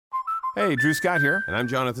Hey, Drew Scott here, and I'm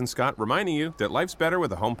Jonathan Scott, reminding you that life's better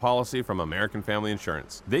with a home policy from American Family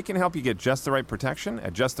Insurance. They can help you get just the right protection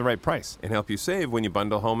at just the right price and help you save when you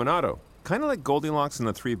bundle home and auto. Kind of like Goldilocks and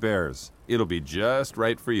the Three Bears. It'll be just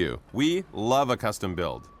right for you. We love a custom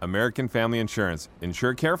build. American Family Insurance.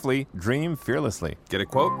 Insure carefully, dream fearlessly. Get a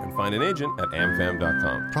quote and find an agent at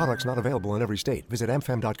amfam.com. Products not available in every state. Visit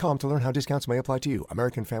amfam.com to learn how discounts may apply to you.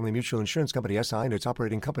 American Family Mutual Insurance Company SI and its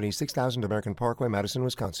operating company 6000 American Parkway, Madison,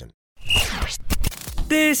 Wisconsin.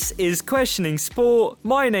 This is Questioning Sport.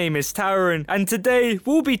 My name is Taron, and today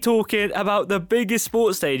we'll be talking about the biggest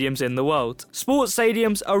sports stadiums in the world. Sports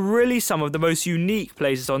stadiums are really some of the most unique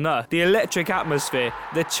places on earth. The electric atmosphere,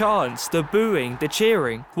 the chants, the booing, the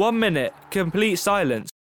cheering. 1 minute, complete silence.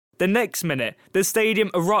 The next minute, the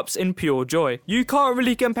stadium erupts in pure joy. You can't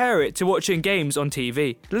really compare it to watching games on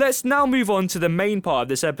TV. Let's now move on to the main part of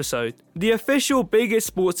this episode. The official biggest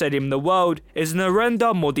sports stadium in the world is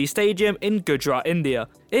Narendra Modi Stadium in Gujarat, India.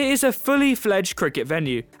 It is a fully fledged cricket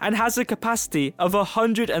venue and has a capacity of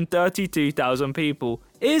 132,000 people.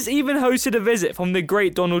 It has even hosted a visit from the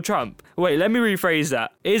great Donald Trump. Wait, let me rephrase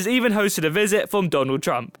that. It has even hosted a visit from Donald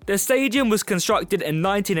Trump. The stadium was constructed in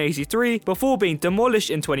 1983 before being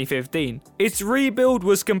demolished in 2015. Its rebuild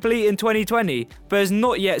was complete in 2020, but has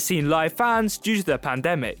not yet seen live fans due to the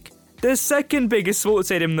pandemic. The second biggest sports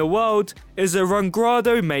stadium in the world is the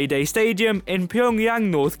Rungwado Mayday Stadium in Pyongyang,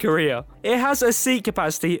 North Korea. It has a seat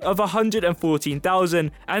capacity of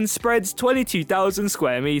 114,000 and spreads 22,000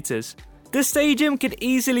 square meters. The stadium could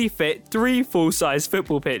easily fit 3 full-size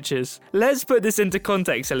football pitches. Let's put this into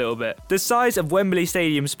context a little bit. The size of Wembley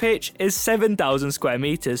Stadium's pitch is 7,000 square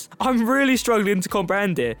meters. I'm really struggling to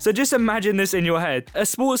comprehend it, so just imagine this in your head. A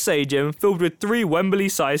sports stadium filled with 3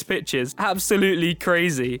 Wembley-sized pitches. Absolutely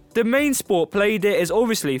crazy. The main sport played here is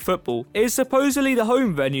obviously football. It is supposedly the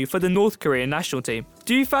home venue for the North Korean national team.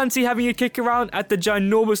 Do you fancy having a kick around at the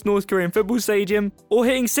ginormous North Korean football stadium or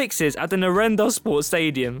hitting sixes at the Narendra Sports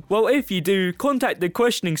Stadium? Well, if you do, contact the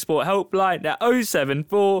Questioning Sport helpline at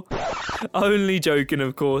 074. Only joking,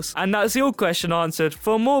 of course. And that's your question answered.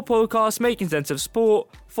 For more podcasts making sense of sport,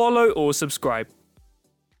 follow or subscribe.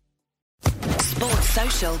 Sports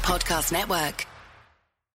Social Podcast Network.